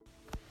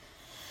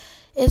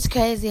It's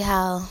crazy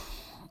how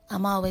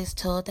I'm always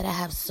told that I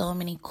have so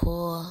many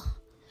cool,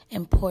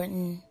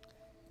 important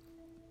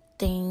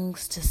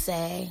things to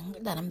say,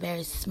 that I'm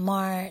very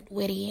smart,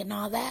 witty, and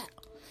all that.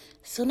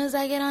 As soon as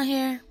I get on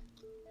here,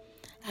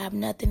 I have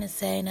nothing to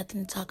say,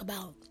 nothing to talk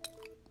about.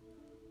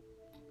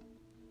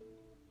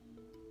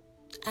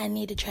 I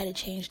need to try to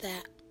change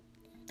that.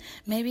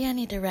 Maybe I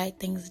need to write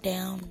things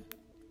down.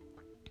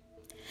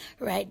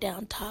 Write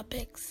down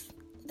topics.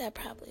 That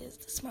probably is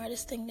the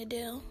smartest thing to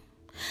do.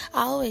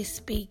 I always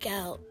speak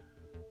out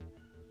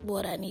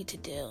what I need to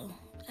do.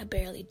 I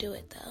barely do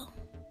it though.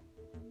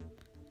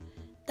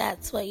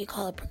 That's what you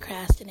call a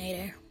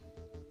procrastinator.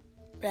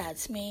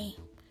 That's me.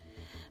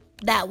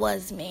 That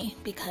was me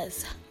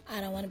because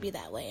I don't want to be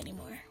that way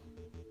anymore.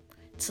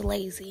 It's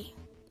lazy,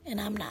 and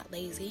I'm not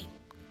lazy.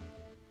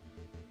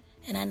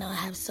 And I know I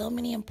have so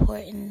many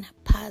important,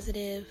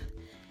 positive,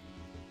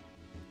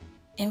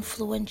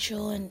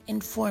 influential, and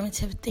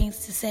informative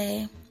things to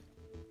say.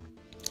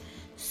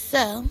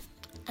 So,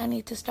 I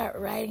need to start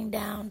writing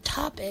down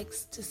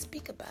topics to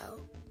speak about.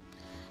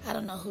 I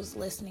don't know who's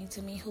listening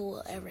to me, who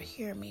will ever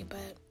hear me,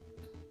 but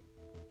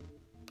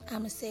I'm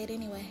going to say it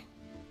anyway.